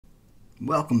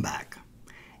Welcome back.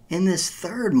 In this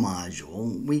third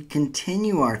module, we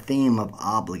continue our theme of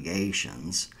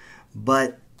obligations,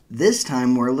 but this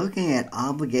time we're looking at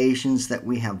obligations that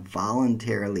we have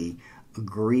voluntarily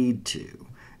agreed to.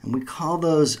 And we call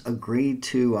those agreed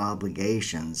to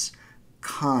obligations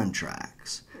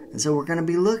contracts. And so we're going to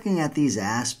be looking at these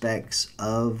aspects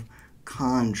of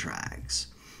contracts.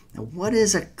 Now, what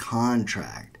is a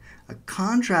contract? A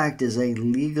contract is a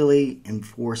legally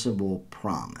enforceable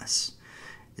promise.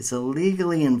 It's a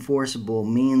legally enforceable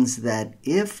means that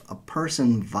if a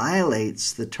person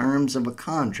violates the terms of a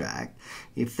contract,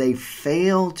 if they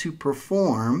fail to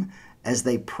perform as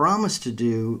they promised to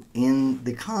do in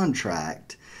the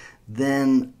contract,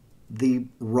 then the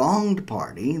wronged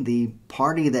party, the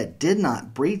party that did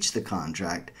not breach the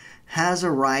contract, has a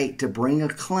right to bring a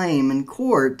claim in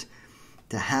court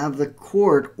to have the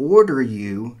court order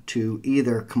you to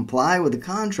either comply with the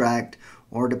contract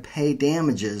or to pay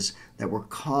damages that were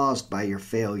caused by your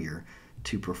failure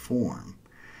to perform.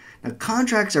 Now,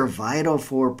 contracts are vital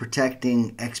for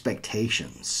protecting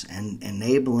expectations and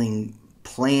enabling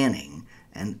planning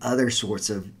and other sorts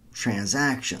of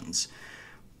transactions.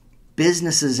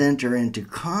 Businesses enter into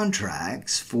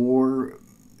contracts to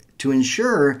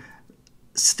ensure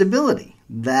stability,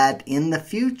 that in the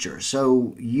future.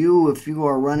 So if you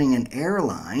are running an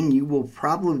airline, you will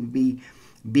probably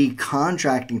be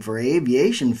contracting for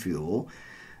aviation fuel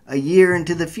a year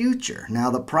into the future. Now,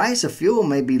 the price of fuel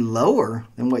may be lower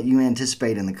than what you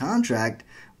anticipate in the contract,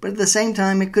 but at the same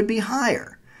time, it could be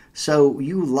higher. So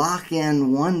you lock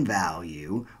in one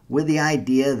value with the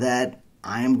idea that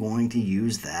I am going to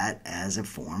use that as a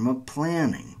form of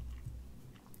planning.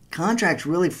 Contracts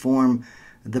really form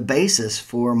the basis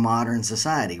for modern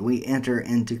society. We enter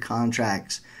into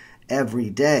contracts every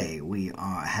day. We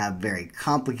have very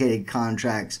complicated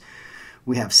contracts.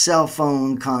 We have cell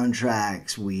phone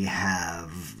contracts. We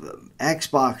have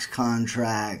Xbox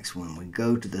contracts. When we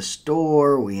go to the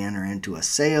store, we enter into a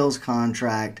sales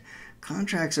contract.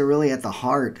 Contracts are really at the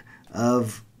heart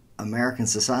of American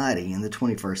society in the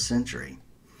 21st century.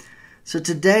 So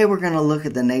today we're going to look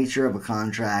at the nature of a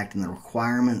contract and the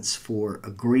requirements for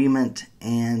agreement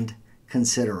and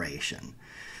consideration.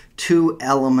 Two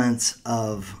elements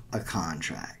of a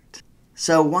contract.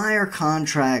 So why are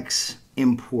contracts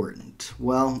important?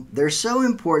 Well, they're so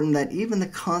important that even the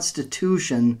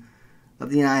Constitution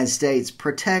of the United States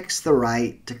protects the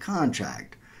right to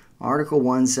contract. Article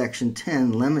 1, Section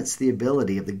 10 limits the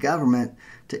ability of the government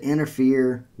to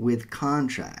interfere with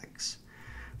contracts.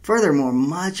 Furthermore,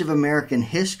 much of American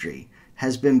history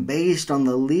has been based on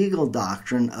the legal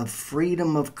doctrine of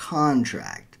freedom of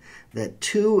contract, that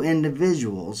two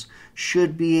individuals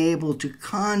should be able to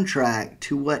contract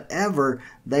to whatever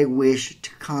they wish to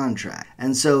contract.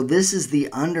 And so this is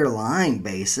the underlying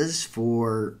basis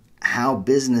for how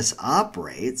business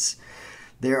operates.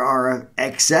 There are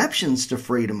exceptions to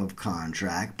freedom of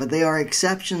contract, but they are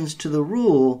exceptions to the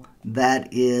rule that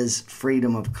is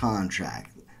freedom of contract.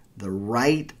 The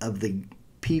right of the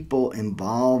people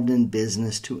involved in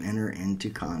business to enter into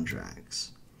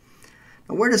contracts.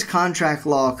 Now, where does contract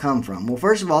law come from? Well,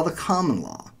 first of all, the common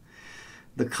law.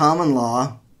 The common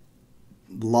law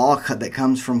that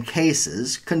comes from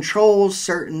cases, controls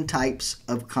certain types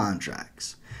of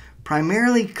contracts,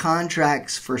 primarily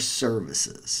contracts for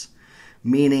services,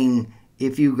 meaning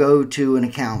if you go to an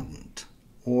accountant,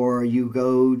 or you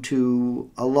go to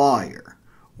a lawyer,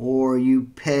 or you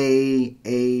pay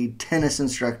a tennis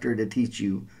instructor to teach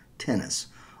you tennis.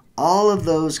 All of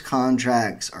those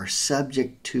contracts are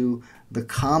subject to the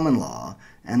common law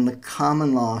and the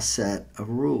common law set of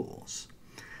rules.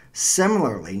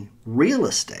 Similarly, real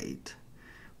estate,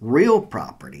 real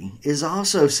property, is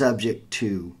also subject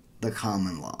to the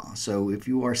common law. So if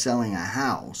you are selling a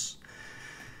house,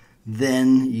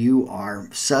 then you are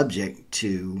subject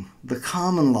to the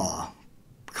common law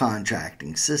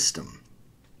contracting system.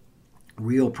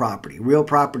 Real property. Real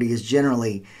property is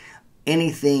generally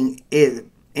anything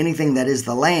that is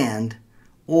the land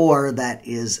or that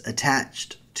is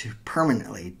attached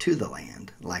permanently to the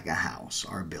land, like a house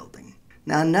or a building.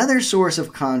 Now, another source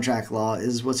of contract law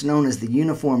is what's known as the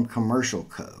Uniform Commercial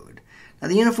Code. Now,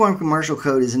 the Uniform Commercial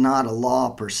Code is not a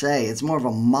law per se. It's more of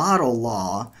a model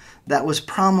law that was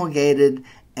promulgated,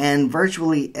 and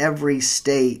virtually every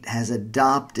state has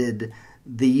adopted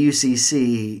the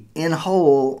UCC in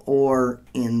whole or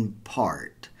in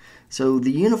part. So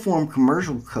the Uniform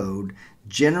Commercial Code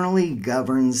generally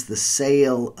governs the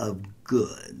sale of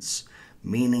goods,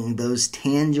 meaning those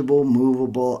tangible,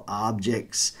 movable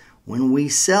objects. When we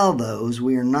sell those,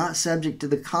 we are not subject to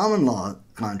the common law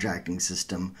contracting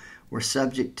system. We're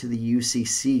subject to the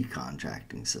UCC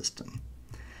contracting system.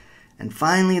 And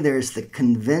finally, there's the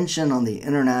Convention on the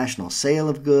International Sale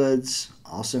of Goods,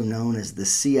 also known as the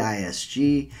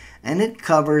CISG, and it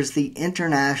covers the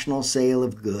international sale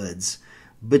of goods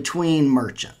between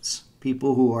merchants,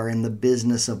 people who are in the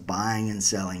business of buying and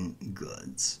selling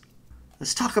goods.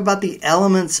 Let's talk about the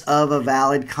elements of a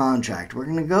valid contract. We're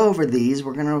going to go over these.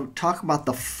 We're going to talk about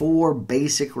the 4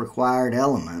 basic required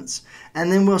elements,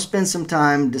 and then we'll spend some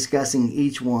time discussing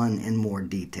each one in more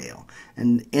detail.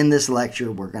 And in this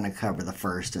lecture, we're going to cover the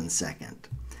first and second.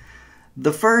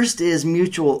 The first is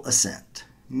mutual assent.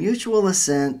 Mutual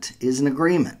assent is an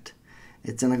agreement.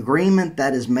 It's an agreement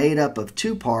that is made up of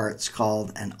 2 parts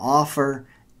called an offer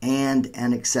and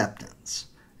an acceptance.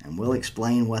 And we'll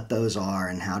explain what those are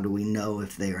and how do we know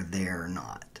if they are there or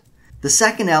not. The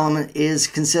second element is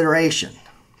consideration.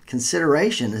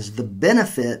 Consideration is the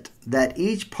benefit that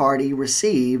each party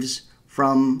receives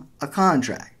from a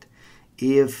contract.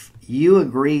 If you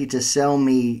agree to sell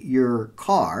me your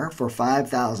car for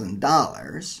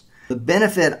 $5,000, the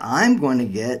benefit I'm going to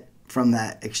get from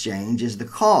that exchange is the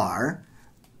car.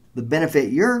 The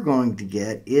benefit you're going to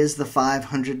get is the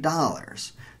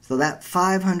 $500. So that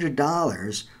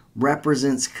 $500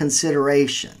 represents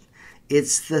consideration.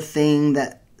 It's the thing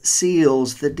that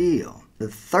seals the deal. The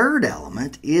third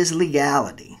element is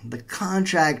legality. The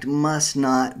contract must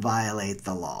not violate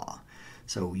the law.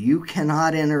 So you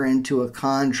cannot enter into a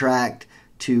contract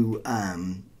to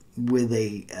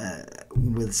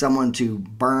with someone to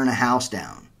burn a house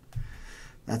down.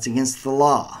 That's against the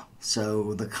law.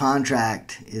 So the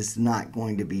contract is not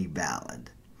going to be valid.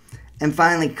 And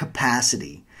finally,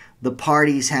 capacity. The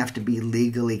parties have to be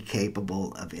legally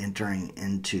capable of entering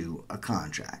into a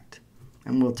contract.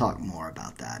 And we'll talk more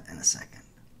about that in a second.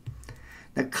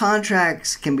 Now,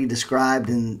 contracts can be described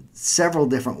in several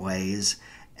different ways,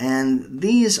 and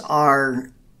these are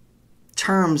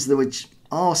terms which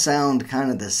all sound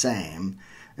kind of the same.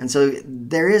 And so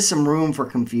there is some room for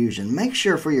confusion. Make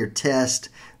sure for your test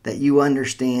that you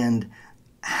understand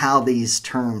how these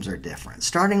terms are different.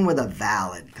 Starting with a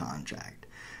valid contract.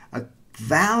 A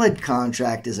valid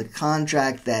contract is a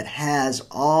contract that has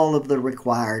all of the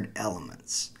required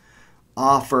elements: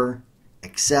 offer,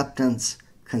 acceptance,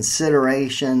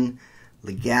 consideration,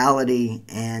 legality,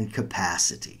 and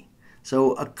capacity.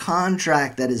 So a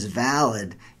contract that is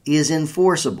valid is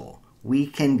enforceable. We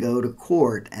can go to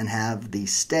court and have the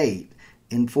state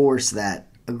enforce that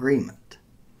agreement.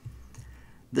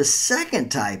 The second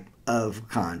type of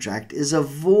contract is a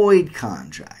void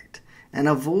contract. And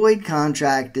a void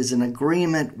contract is an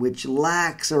agreement which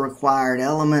lacks a required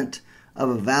element of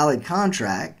a valid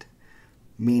contract,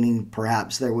 meaning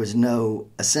perhaps there was no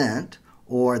assent,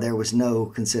 or there was no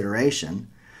consideration,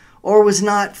 or was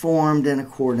not formed in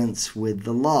accordance with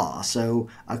the law. So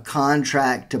a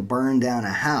contract to burn down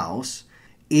a house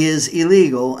is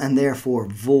illegal and therefore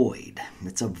void.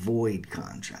 It's a void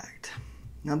contract.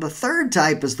 Now the third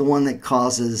type is the one that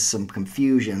causes some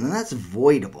confusion, and that's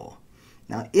voidable.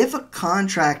 Now if a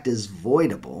contract is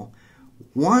voidable,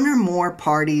 one or more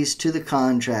parties to the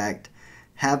contract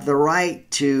have the right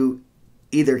to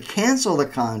either cancel the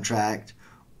contract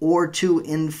or to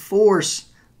enforce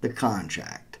the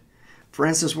contract. For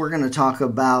instance, we're going to talk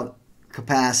about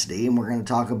capacity, and we're going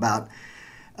to talk about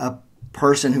a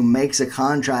person who makes a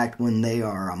contract when they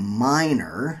are a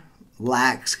minor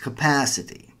lacks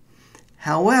capacity.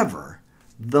 However,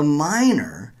 the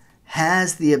minor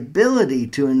has the ability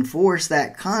to enforce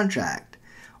that contract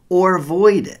or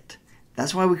void it.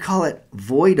 That's why we call it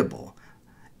voidable.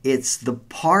 It's the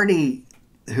party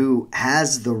who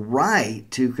has the right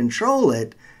to control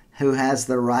it who has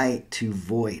the right to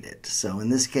void it. So in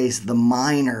this case, the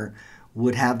minor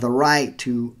would have the right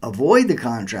to avoid the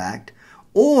contract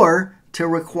or to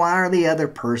require the other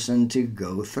person to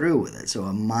go through with it. So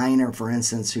a minor, for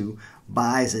instance, who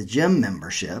buys a gym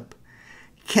membership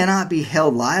cannot be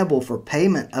held liable for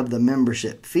payment of the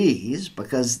membership fees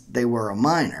because they were a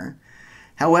minor.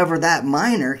 However, that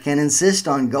minor can insist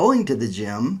on going to the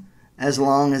gym as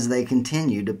long as they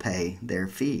continue to pay their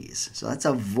fees. So that's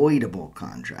a voidable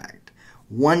contract.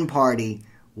 One party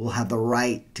will have the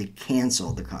right to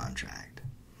cancel the contract.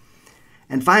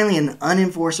 And finally, an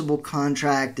unenforceable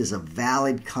contract is a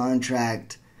valid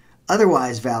contract,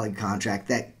 otherwise valid contract,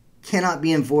 that cannot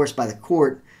be enforced by the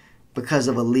court because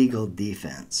of a legal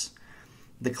defense.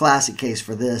 The classic case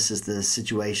for this is the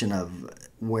situation of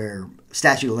where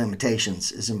statute of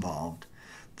limitations is involved.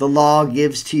 The law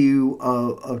gives to you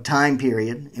a time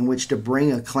period in which to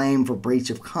bring a claim for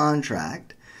breach of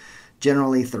contract,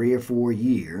 generally 3 or 4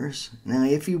 years. Now,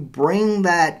 if you bring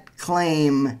that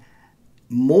claim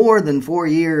more than 4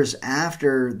 years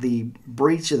after the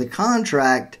breach of the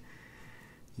contract,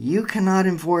 you cannot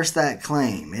enforce that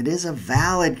claim. It is a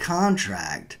valid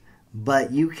contract,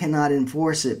 but you cannot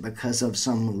enforce it because of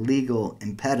some legal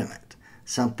impediment,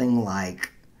 something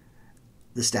like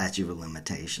the statute of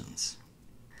limitations.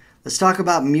 Let's talk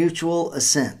about mutual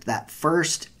assent, that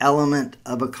first element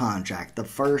of a contract, the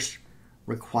first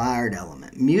required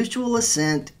element. Mutual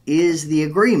assent is the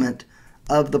agreement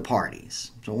of the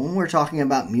parties. So when we're talking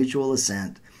about mutual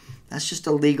assent, that's just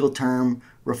a legal term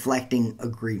reflecting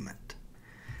agreement.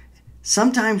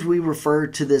 Sometimes we refer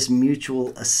to this mutual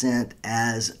assent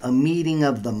as a meeting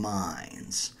of the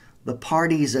minds. The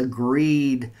parties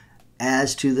agreed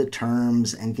as to the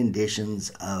terms and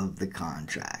conditions of the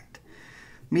contract.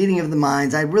 Meeting of the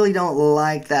minds, I really don't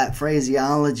like that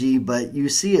phraseology, but you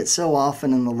see it so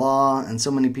often in the law and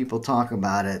so many people talk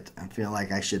about it. I feel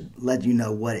like I should let you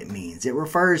know what it means. It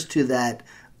refers to that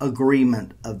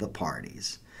agreement of the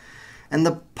parties. And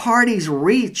the parties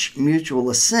reach mutual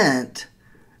assent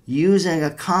using a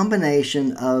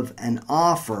combination of an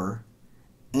offer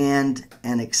and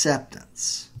an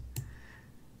acceptance.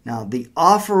 Now, the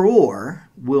offeror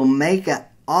will make an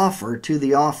offer to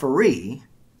the offeree,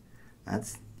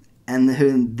 and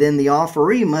then the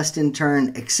offeree must in turn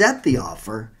accept the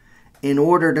offer in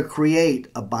order to create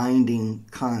a binding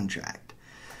contract.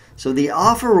 So the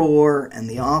offeror and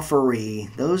the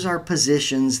offeree, those are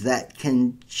positions that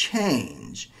can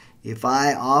change. If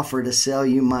I offer to sell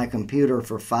you my computer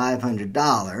for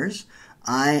 $500,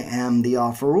 I am the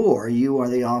offeror, you are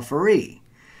the offeree.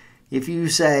 If you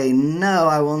say, no,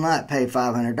 I will not pay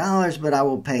 $500, but I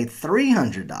will pay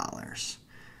 $300,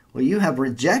 well, you have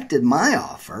rejected my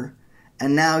offer,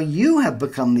 and now you have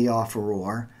become the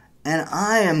offeror, and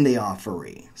I am the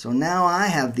offeree. So now I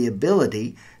have the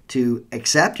ability to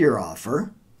accept your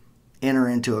offer, enter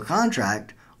into a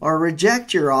contract, or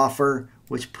reject your offer,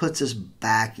 which puts us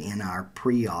back in our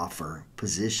pre-offer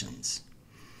positions.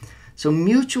 So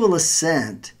mutual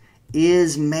assent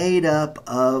is made up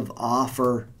of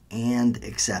offer and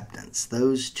acceptance,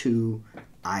 those two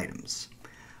items.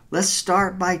 Let's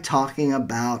start by talking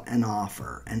about an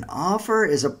offer. An offer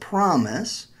is a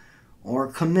promise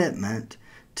or commitment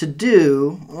to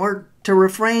do or to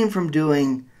refrain from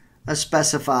doing a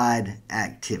specified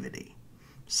activity.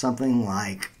 Something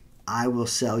like, I will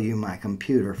sell you my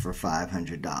computer for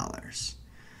 $500.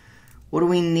 What do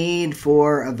we need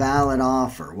for a valid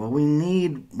offer? Well, we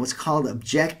need what's called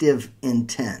objective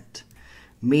intent,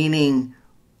 meaning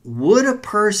would a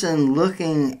person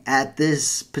looking at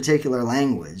this particular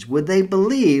language, would they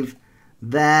believe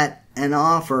that an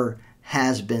offer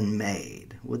has been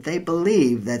made? Would they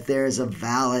believe that there is a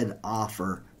valid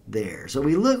offer there? So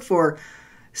we look for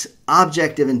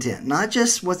objective intent, not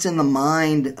just what's in the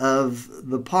mind of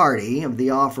the party, of the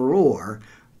offeror,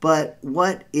 but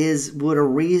what would a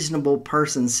reasonable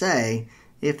person say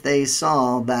if they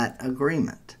saw that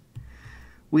agreement?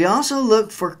 We also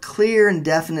look for clear and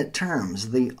definite terms.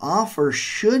 The offer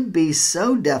should be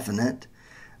so definite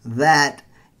that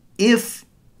if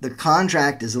the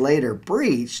contract is later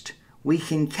breached, we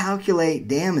can calculate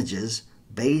damages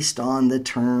based on the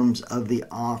terms of the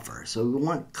offer. So we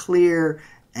want clear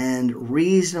and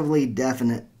reasonably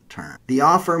definite terms. The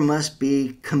offer must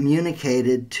be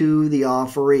communicated to the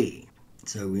offeree.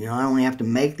 So you not only have to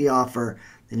make the offer,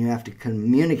 then you have to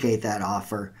communicate that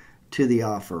offer to the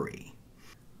offeree.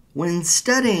 When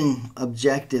studying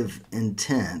objective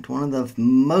intent, one of the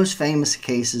most famous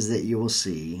cases that you will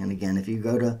see, and again, if you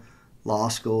go to law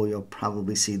school, you'll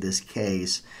probably see this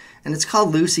case, and it's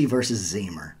called Lucy versus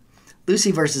Ziemer.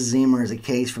 Lucy versus Ziemer is a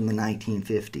case from the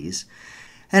 1950s.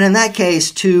 And in that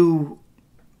case, two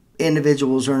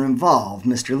individuals are involved,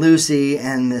 Mr. Lucy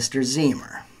and Mr.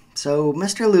 Ziemer. So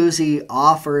Mr. Lucy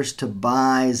offers to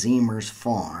buy Ziemer's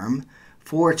farm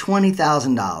for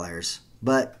 $20,000,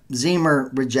 but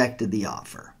Ziemer rejected the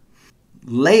offer.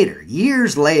 Later,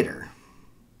 years later,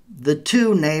 the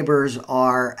two neighbors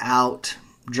are out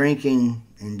drinking,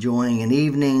 enjoying an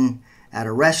evening at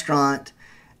a restaurant,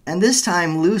 and this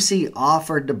time Lucy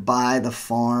offered to buy the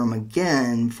farm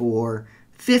again for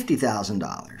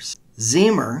 $50,000.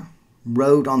 Ziemer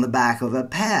wrote on the back of a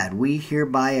pad, "We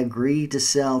hereby agree to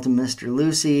sell to Mr.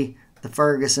 Lucy the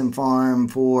Ferguson farm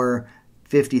for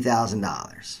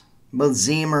 $50,000. Both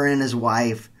Ziemer and his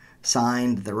wife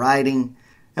signed the writing,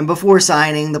 and before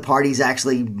signing, the parties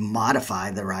actually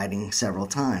modified the writing several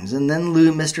times. And then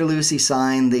Mr. Lucy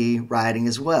signed the writing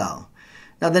as well.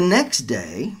 Now, the next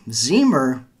day,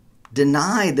 Ziemer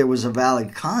denied there was a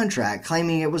valid contract,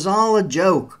 claiming it was all a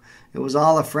joke. It was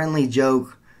all a friendly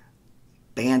joke,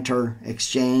 banter,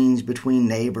 exchange between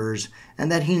neighbors, and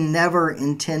that he never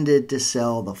intended to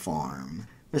sell the farm.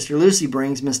 Mr. Lucy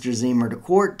brings Mr. Ziemer to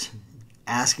court,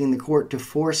 asking the court to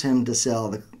force him to sell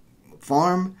the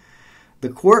farm. The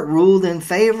court ruled in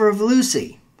favor of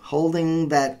Lucy, holding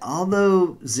that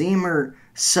although Zemer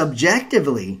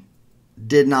subjectively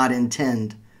did not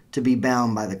intend to be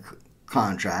bound by the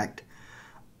contract,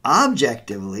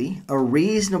 objectively, a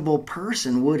reasonable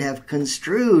person would have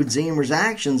construed Zemer's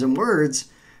actions and words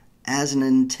as an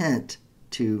intent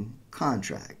to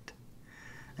contract.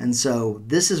 And so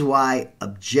this is why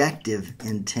objective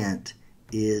intent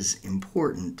is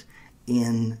important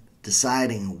in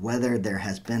deciding whether there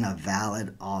has been a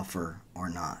valid offer or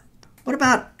not. What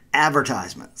about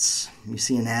advertisements? You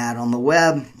see an ad on the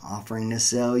web offering to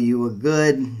sell you a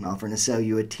good, offering to sell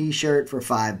you a t-shirt for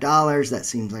 $5. That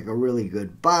seems like a really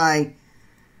good buy.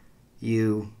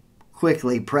 You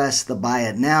quickly press the buy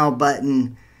it now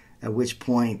button, at which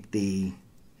point the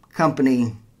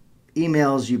company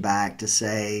emails you back to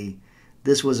say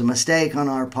this was a mistake on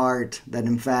our part, that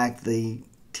in fact the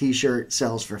t-shirt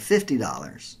sells for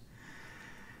 $50.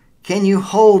 Can you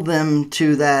hold them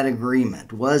to that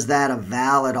agreement? Was that a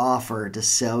valid offer to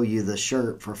sell you the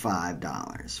shirt for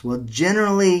 $5? Well,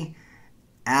 generally,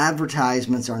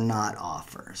 advertisements are not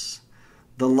offers.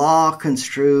 The law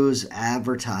construes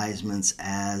advertisements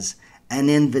as an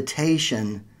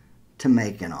invitation to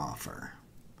make an offer.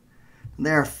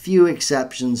 There are few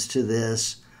exceptions to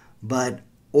this, but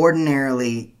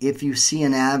ordinarily, if you see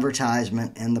an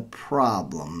advertisement and the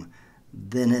problem,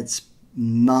 then it's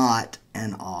not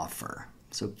an offer.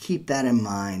 So keep that in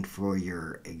mind for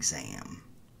your exam.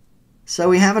 So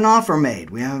we have an offer made.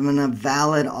 We have a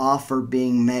valid offer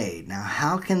being made. Now,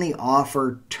 how can the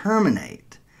offer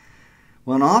terminate?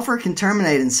 Well, an offer can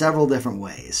terminate in several different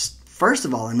ways. First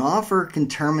of all, an offer can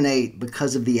terminate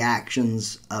because of the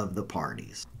actions of the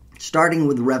parties, starting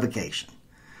with revocation.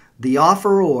 The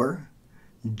offeror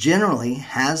generally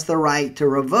has the right to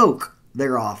revoke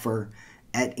their offer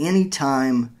at any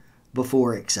time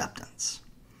before acceptance.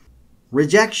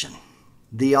 Rejection.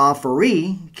 The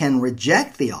offeree can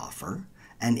reject the offer,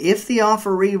 and if the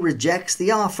offeree rejects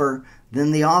the offer,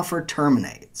 then the offer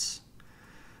terminates.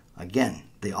 Again,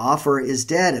 the offer is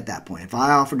dead at that point. If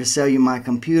I offer to sell you my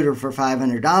computer for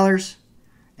 $500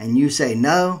 and you say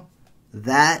no,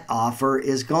 that offer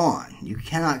is gone. You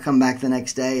cannot come back the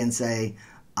next day and say,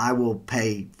 I will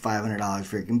pay $500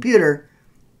 for your computer.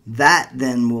 That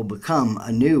then will become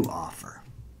a new offer.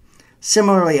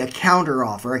 Similarly, a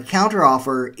counteroffer. A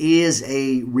counteroffer is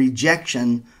a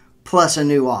rejection plus a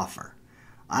new offer.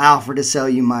 I offer to sell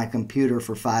you my computer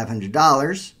for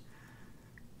 $500.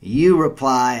 You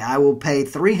reply, I will pay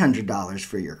 $300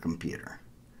 for your computer.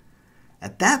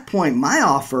 At that point, my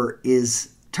offer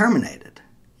is terminated.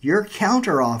 Your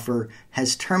counteroffer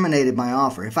has terminated my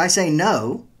offer. If I say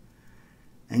no,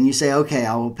 and you say, okay,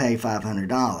 I will pay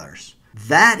 $500,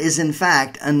 that is in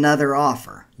fact another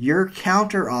offer. Your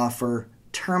counteroffer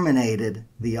terminated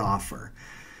the offer.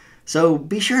 So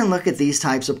be sure and look at these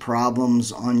types of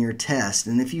problems on your test.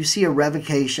 And if you see a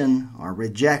revocation or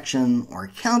rejection or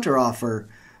counteroffer,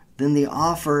 then the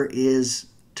offer is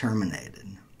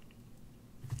terminated.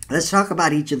 Let's talk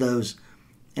about each of those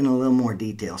in a little more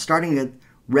detail, starting with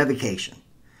revocation.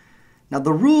 Now,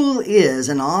 the rule is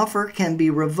an offer can be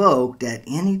revoked at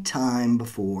any time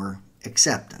before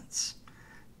acceptance.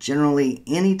 Generally,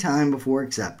 any time before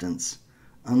acceptance,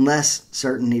 unless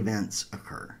certain events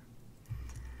occur.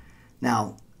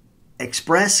 Now,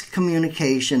 express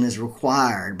communication is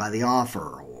required by the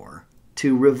offeror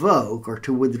to revoke or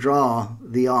to withdraw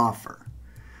the offer,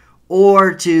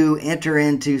 or to enter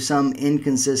into some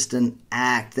inconsistent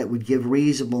act that would give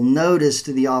reasonable notice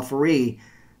to the offeree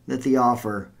that the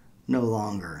offer no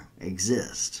longer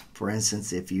exists. For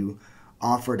instance, if you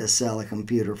offer to sell a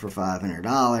computer for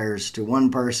 $500 to one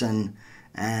person,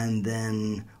 and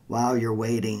then while you're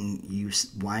waiting, you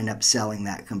wind up selling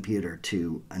that computer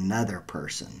to another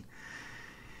person.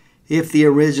 If the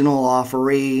original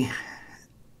offeree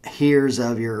hears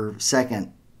of your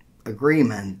second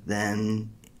agreement, then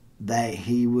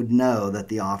he would know that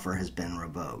the offer has been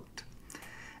revoked.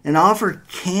 An offer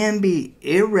can be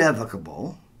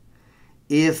irrevocable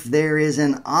if there is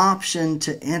an option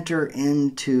to enter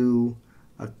into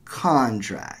a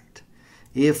contract.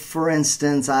 If, for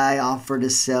instance, I offer to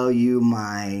sell you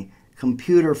my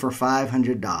computer for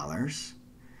 $500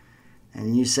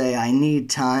 and you say, I need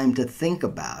time to think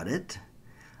about it,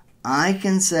 I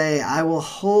can say I will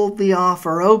hold the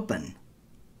offer open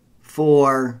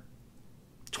for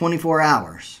 24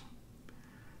 hours.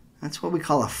 That's what we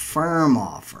call a firm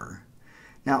offer.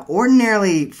 Now,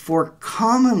 ordinarily for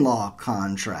common law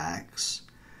contracts,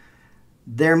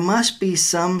 there must be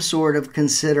some sort of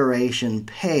consideration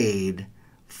paid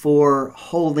for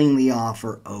holding the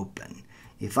offer open.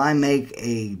 If I make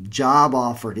a job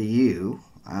offer to you,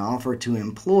 I offer to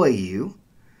employ you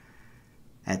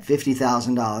at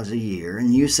 $50,000 a year,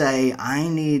 and you say, I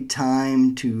need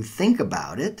time to think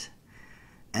about it,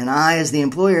 and I, as the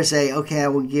employer, say, okay, I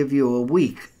will give you a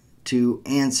week to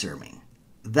answer me.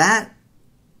 That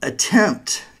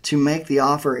attempt to make the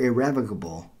offer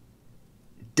irrevocable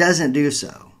doesn't do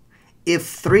so. If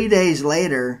 3 days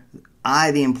later,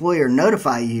 I, the employer,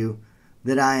 notify you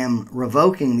that I am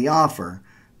revoking the offer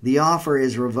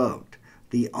is revoked.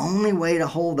 The only way to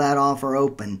hold that offer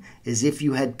open is if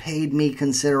you had paid me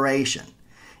consideration.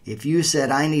 If you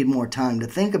said, I need more time to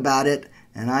think about it,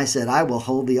 and I said, I will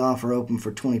hold the offer open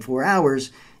for 24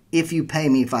 hours if you pay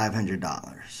me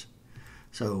 $500.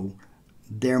 So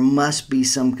there must be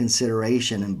some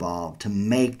consideration involved to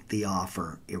make the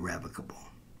offer irrevocable.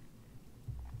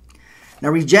 Now,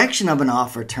 rejection of an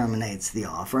offer terminates the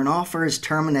offer. An offer is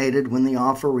terminated when the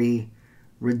offeree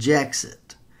rejects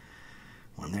it,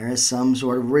 when there is some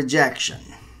sort of rejection.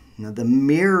 Now, the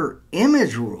mirror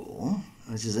image rule,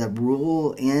 which is a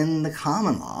rule in the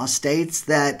common law, states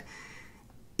that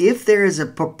if there is a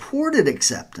purported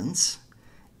acceptance,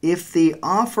 if the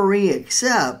offeree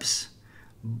accepts,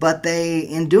 but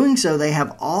in doing so, they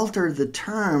have altered the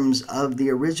terms of the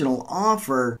original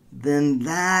offer, then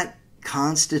that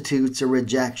constitutes a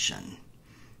rejection.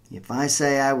 If I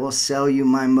say I will sell you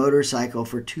my motorcycle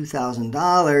for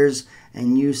 $2,000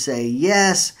 and you say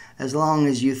yes, as long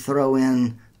as you throw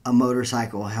in a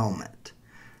motorcycle helmet.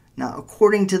 Now,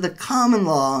 according to the common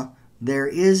law, there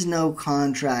is no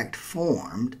contract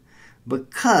formed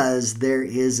because there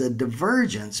is a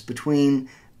divergence between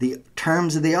the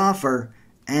terms of the offer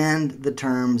and the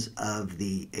terms of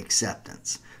the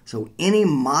acceptance. So any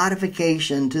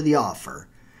modification to the offer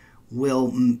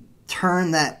will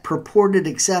turn that purported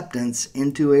acceptance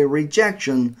into a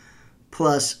rejection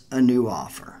plus a new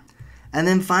offer. And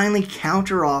then finally,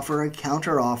 counteroffer. A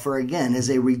counteroffer, again, is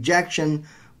a rejection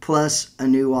plus a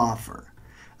new offer.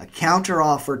 A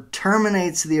counteroffer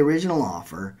terminates the original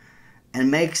offer and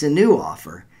makes a new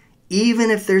offer, even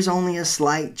if there's only a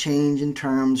slight change in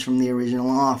terms from the original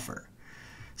offer.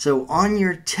 So on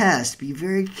your test, be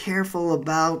very careful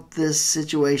about this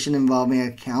situation involving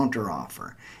a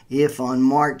counteroffer. If on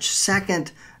March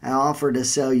 2nd, I offer to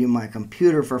sell you my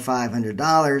computer for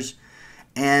 $500,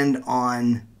 and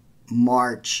on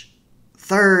March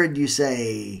 3rd, you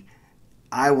say,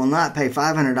 I will not pay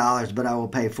 $500, but I will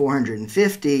pay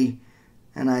 $450,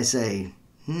 and I say,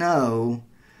 no,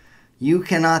 you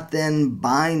cannot then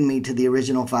bind me to the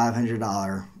original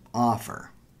 $500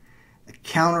 offer. A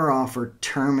counteroffer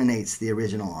terminates the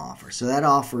original offer. So that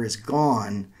offer is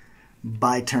gone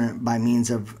by means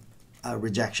of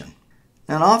rejection.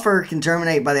 Now, an offer can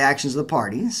terminate by the actions of the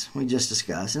parties, we just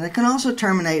discussed, and it can also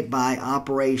terminate by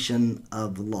operation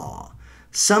of law.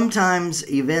 Sometimes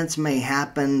events may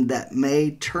happen that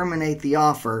may terminate the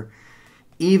offer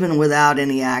even without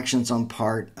any actions on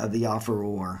part of the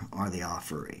offeror or the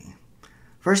offeree.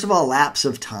 First of all, lapse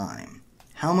of time.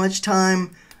 How much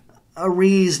time? A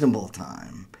reasonable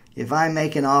time. If I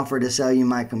make an offer to sell you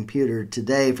my computer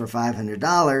today for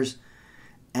 $500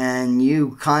 and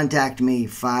you contact me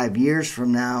 5 years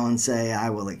from now and say I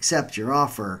will accept your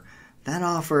offer, that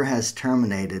offer has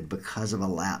terminated because of a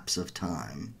lapse of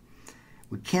time.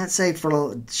 We can't say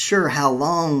for sure how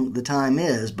long the time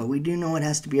is, but we do know it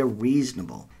has to be a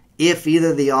reasonable. If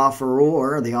either the offeror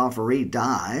or the offeree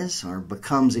dies or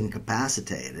becomes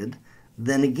incapacitated,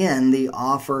 then again the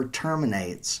offer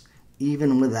terminates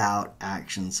even without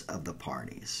actions of the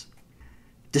parties.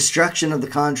 Destruction of the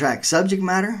contract subject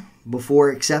matter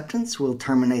before acceptance will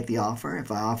terminate the offer.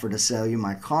 If I offer to sell you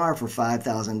my car for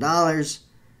 $5,000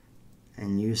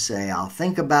 and you say, I'll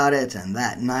think about it, and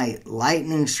that night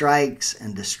lightning strikes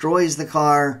and destroys the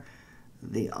car,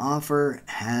 the offer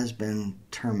has been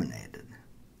terminated.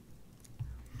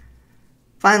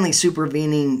 Finally,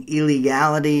 supervening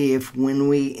illegality. If when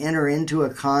we enter into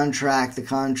a contract, the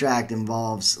contract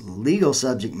involves legal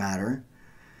subject matter,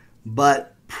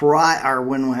 but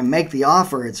when I make the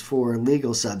offer, it's for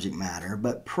legal subject matter,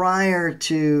 but prior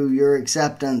to your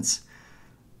acceptance,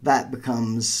 that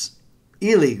becomes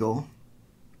illegal,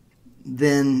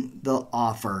 then the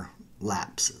offer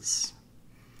lapses.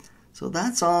 So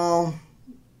that's all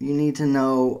you need to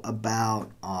know about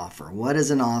offer. What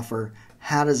is an offer?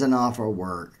 How does an offer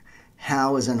work?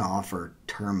 How is an offer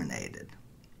terminated?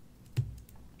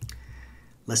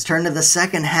 Let's turn to the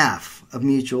second half of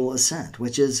mutual assent,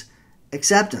 which is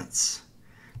acceptance.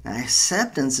 Now,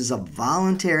 acceptance is a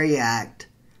voluntary act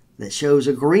that shows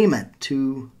agreement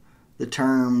to the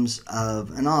terms of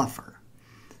an offer.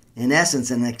 In essence,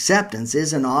 an acceptance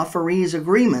is an offeree's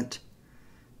agreement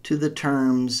to the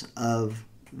terms of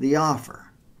the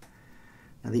offer.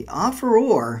 Now, the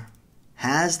offeror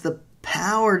has the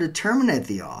power to terminate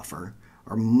the offer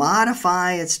or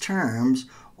modify its terms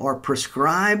or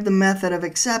prescribe the method of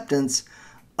acceptance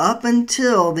up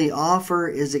until the offer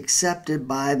is accepted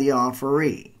by the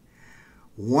offeree.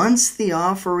 Once the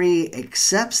offeree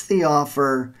accepts the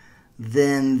offer,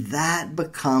 then that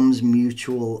becomes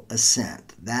mutual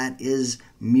assent. That is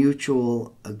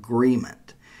mutual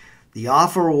agreement. The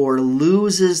offeror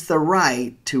loses the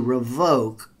right to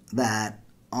revoke that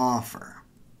offer.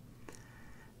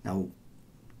 Now,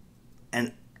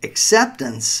 an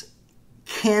acceptance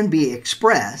can be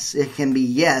expressed. It can be,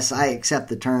 yes, I accept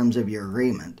the terms of your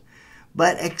agreement.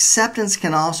 But acceptance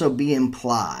can also be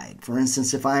implied. For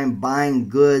instance, if I am buying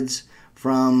goods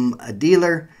from a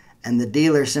dealer and the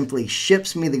dealer simply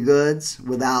ships me the goods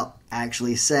without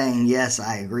actually saying, yes,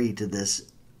 I agree to this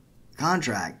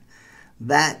contract,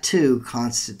 that too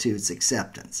constitutes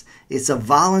acceptance. It's a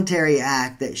voluntary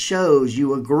act that shows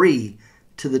you agree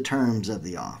to the terms of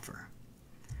the offer.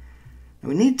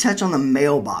 We need to touch on the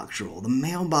mailbox rule. The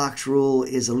mailbox rule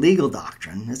is a legal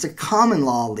doctrine. It's a common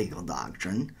law legal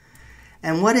doctrine.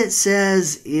 And what it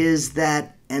says is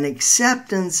that an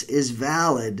acceptance is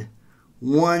valid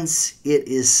once it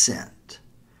is sent.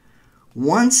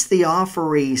 Once the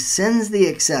offeree sends the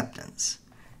acceptance,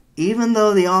 even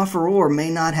though the offeror may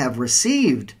not have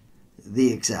received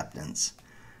the acceptance,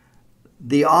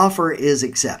 the offer is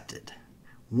accepted.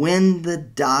 When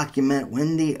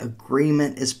the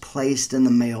agreement is placed in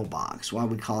the mailbox, why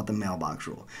we call it the mailbox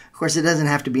rule. Of course, it doesn't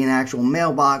have to be an actual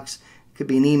mailbox. It could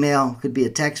be an email, it could be a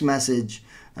text message,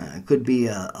 it could be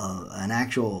an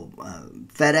actual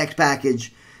FedEx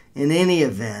package. In any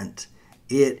event,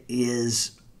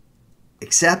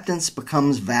 acceptance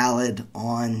becomes valid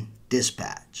on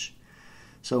dispatch.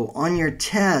 So on your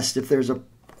test, if there's a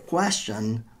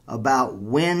question about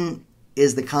when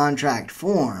is the contract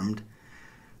formed,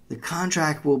 the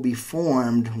contract will be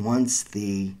formed once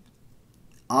the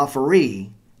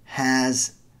offeree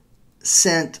has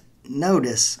sent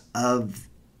notice of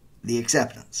the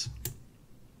acceptance.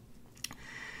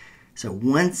 So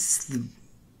once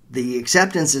the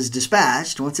acceptance is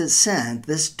dispatched, once it's sent,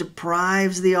 this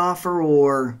deprives the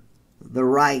offeror the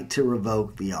right to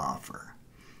revoke the offer.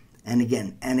 And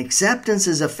again, an acceptance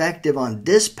is effective on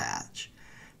dispatch.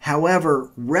 However,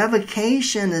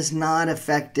 revocation is not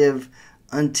effective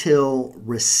until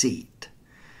receipt.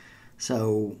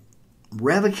 So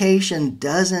revocation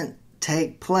doesn't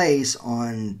take place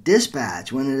on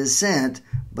dispatch when it is sent,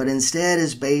 but instead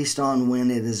is based on when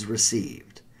it is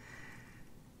received.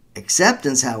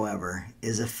 Acceptance, however,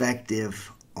 is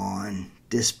effective on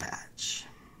dispatch.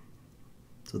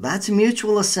 So that's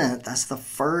mutual assent. That's the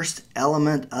first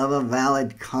element of a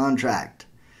valid contract.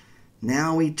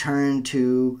 Now we turn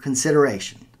to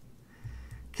consideration.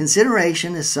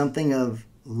 Consideration is something of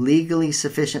legally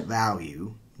sufficient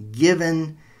value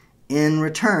given in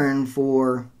return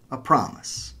for a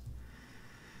promise.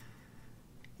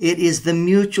 It is the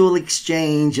mutual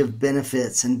exchange of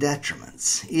benefits and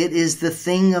detriments. It is the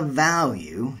thing of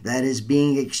value that is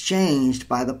being exchanged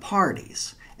by the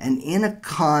parties. And in a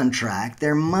contract,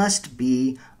 there must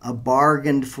be a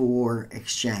bargained for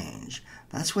exchange.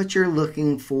 That's what you're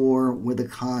looking for with a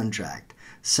contract.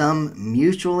 Some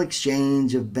mutual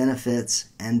exchange of benefits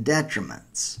and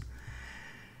detriments.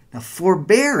 Now,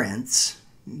 forbearance,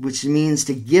 which means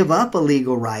to give up a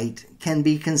legal right, can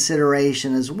be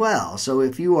consideration as well. So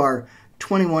if you are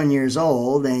 21 years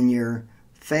old and your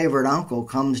favorite uncle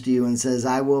comes to you and says,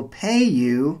 I will pay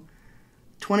you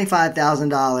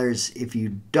 $25,000 if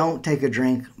you don't take a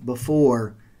drink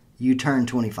before you turn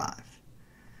 25.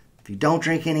 If you don't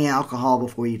drink any alcohol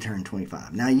before you turn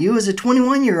 25. Now, you as a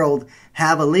 21-year-old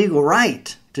have a legal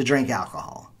right to drink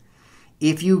alcohol.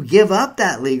 If you give up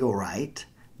that legal right,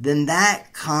 then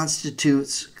that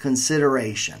constitutes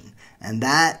consideration. And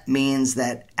that means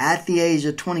that at the age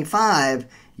of 25,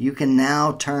 you can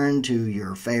now turn to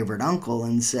your favorite uncle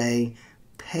and say,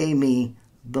 pay me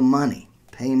the money.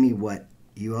 Pay me what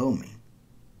you owe me.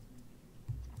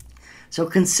 So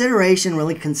consideration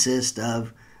really consists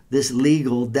of this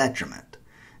legal detriment,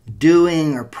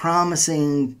 doing or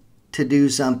promising to do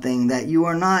something that you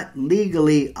are not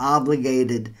legally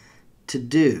obligated to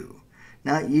do.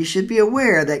 Now, you should be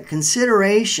aware that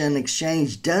consideration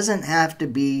exchange doesn't have to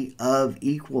be of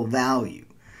equal value.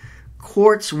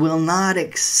 Courts will not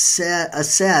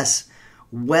assess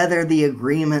whether the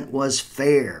agreement was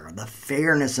fair, the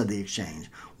fairness of the exchange.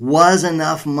 Was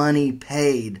enough money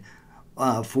paid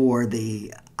for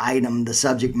the item, the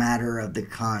subject matter of the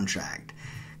contract?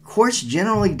 Courts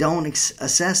generally don't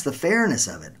assess the fairness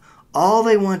of it. All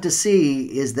they want to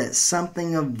see is that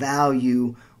something of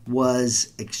value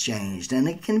was exchanged, and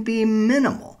it can be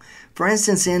minimal. For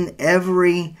instance, in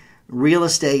every real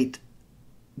estate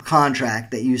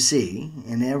contract that you see,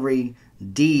 in every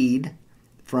deed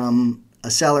from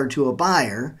a seller to a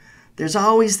buyer, there's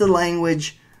always the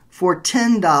language for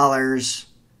 $10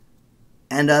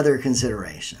 and other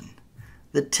consideration.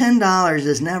 The $10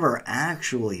 is never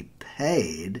actually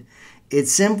paid. It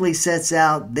simply sets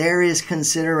out there is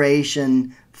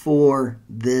consideration for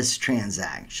this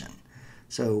transaction.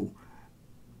 So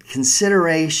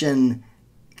consideration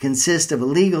consists of a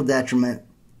legal detriment.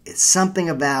 It's something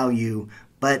of value,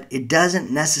 but it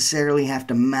doesn't necessarily have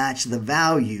to match the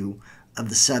value of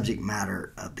the subject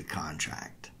matter of the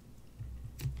contract.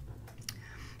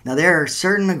 Now, there are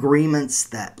certain agreements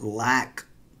that lack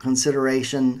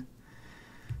consideration,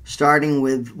 starting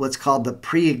with what's called the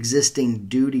pre-existing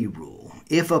duty rule.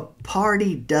 If a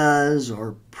party does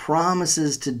or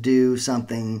promises to do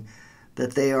something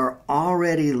that they are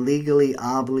already legally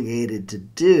obligated to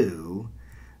do,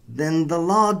 then the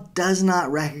law does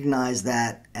not recognize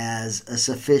that as a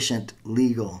sufficient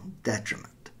legal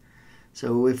detriment.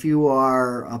 So if you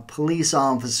are a police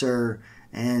officer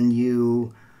and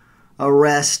you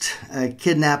arrest a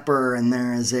kidnapper and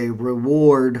there is a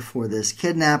reward for this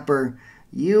kidnapper,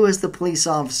 you as the police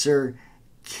officer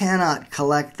cannot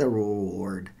collect the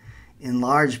reward, in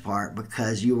large part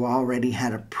because you already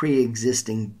had a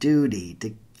pre-existing duty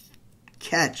to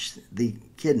catch the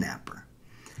kidnapper.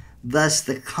 Thus,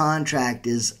 the contract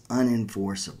is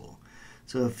unenforceable.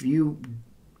 So if you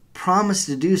promise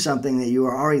to do something that you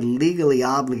are already legally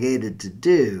obligated to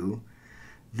do,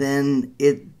 then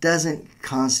it doesn't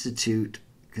constitute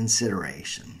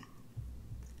consideration.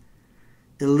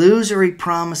 Illusory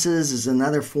promises is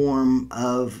another form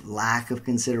of lack of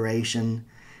consideration,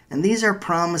 and these are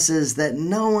promises that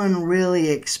no one really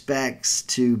expects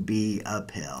to be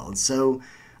upheld. So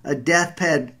a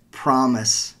deathbed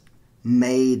promise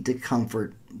made to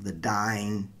comfort the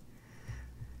dying,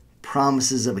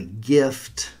 promises of a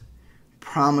gift,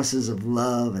 promises of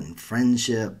love and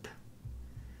friendship,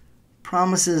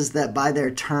 promises that by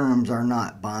their terms are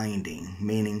not binding,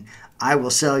 meaning I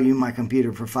will sell you my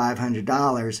computer for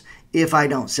 $500 if I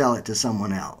don't sell it to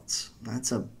someone else.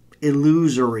 That's an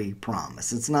illusory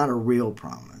promise. It's not a real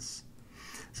promise.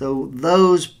 So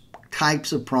those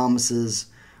types of promises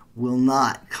will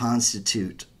not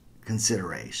constitute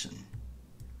consideration.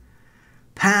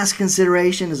 Past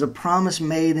consideration is a promise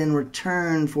made in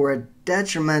return for a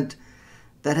detriment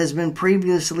that has been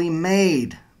previously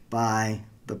made by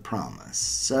the promise.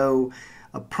 So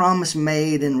a promise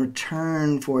made in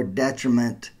return for a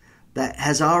detriment that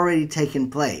has already taken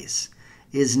place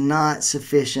is not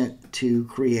sufficient to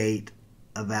create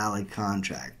a valid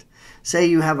contract. Say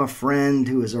you have a friend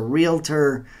who is a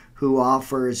realtor who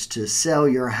offers to sell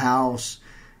your house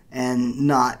and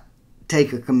not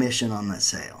take a commission on that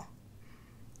sale.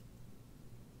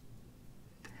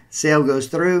 Sale goes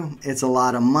through, it's a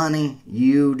lot of money.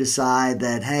 You decide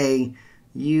that, hey,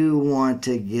 you want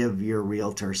to give your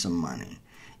realtor some money.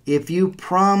 If you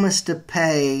promise to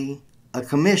pay a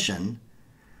commission,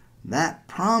 that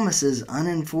promise is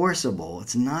unenforceable.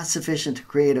 It's not sufficient to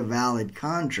create a valid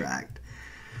contract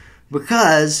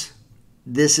because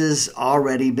this has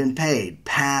already been paid,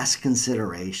 past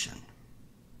consideration.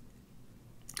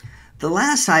 The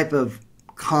last type of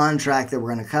contract that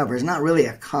we're going to cover is not really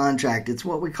a contract. It's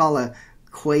what we call a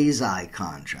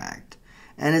quasi-contract.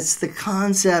 And it's the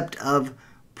concept of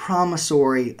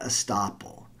promissory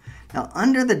estoppel. Now,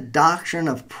 under the doctrine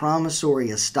of promissory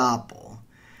estoppel,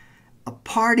 a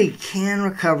party can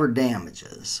recover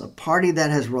damages, a party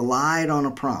that has relied on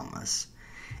a promise,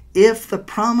 if the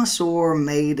promisor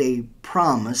made a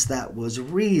promise that was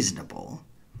reasonable,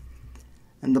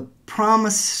 and the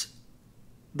promisor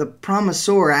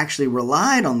actually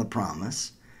relied on the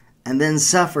promise and then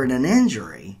suffered an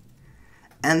injury,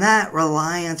 and that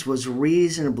reliance was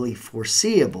reasonably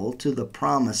foreseeable to the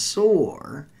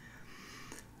promisor,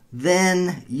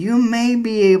 then you may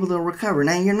be able to recover.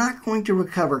 Now, you're not going to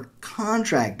recover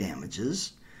contract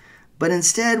damages, but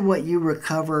instead what you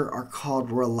recover are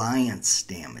called reliance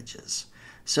damages.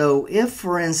 So if,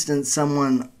 for instance,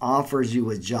 someone offers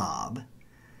you a job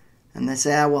and they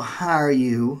say, I will hire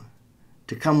you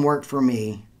to come work for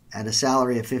me at a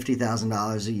salary of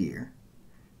 $50,000 a year,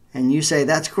 and you say,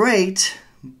 that's great,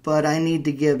 but I need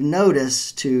to give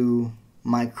notice to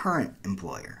my current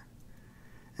employer.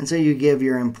 And so you give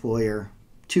your employer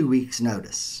 2 weeks'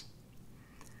 notice.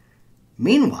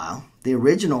 Meanwhile, the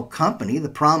original company, the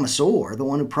promisor, the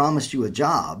one who promised you a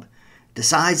job,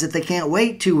 decides that they can't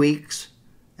wait 2 weeks,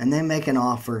 and they make an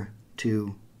offer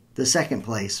to the second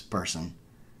place person,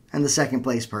 and the second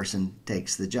place person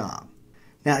takes the job.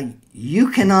 Now,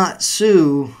 you cannot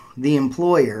sue the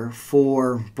employer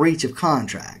for breach of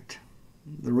contract.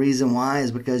 The reason why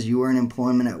is because you were an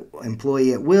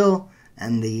employee at will,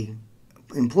 and the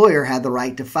employer had the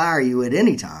right to fire you at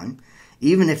any time.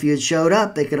 Even if you had showed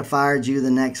up, they could have fired you the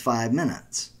next 5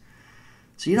 minutes.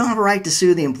 So you don't have a right to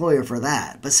sue the employer for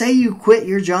that. But say you quit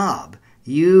your job,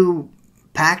 you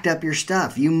packed up your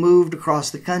stuff, you moved across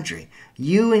the country,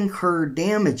 you incurred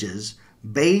damages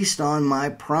based on my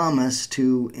promise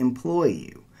to employ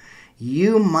you.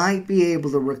 You might be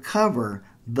able to recover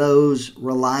those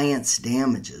reliance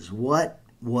damages. What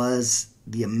was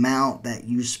the amount that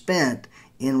you spent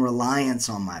in reliance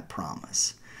on my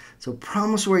promise? So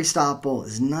promissory estoppel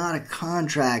is not a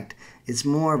contract, it's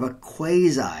more of a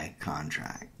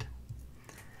quasi-contract.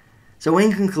 So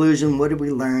in conclusion, what did we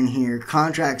learn here?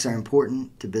 Contracts are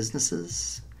important to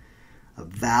businesses. A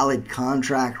valid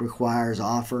contract requires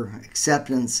offer,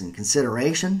 acceptance, and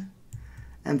consideration.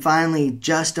 And finally,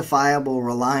 justifiable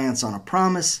reliance on a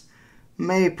promise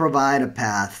may provide a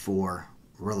path for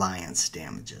reliance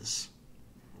damages.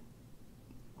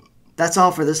 That's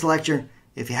all for this lecture.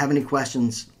 If you have any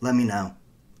questions, let me know.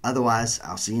 Otherwise,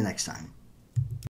 I'll see you next time.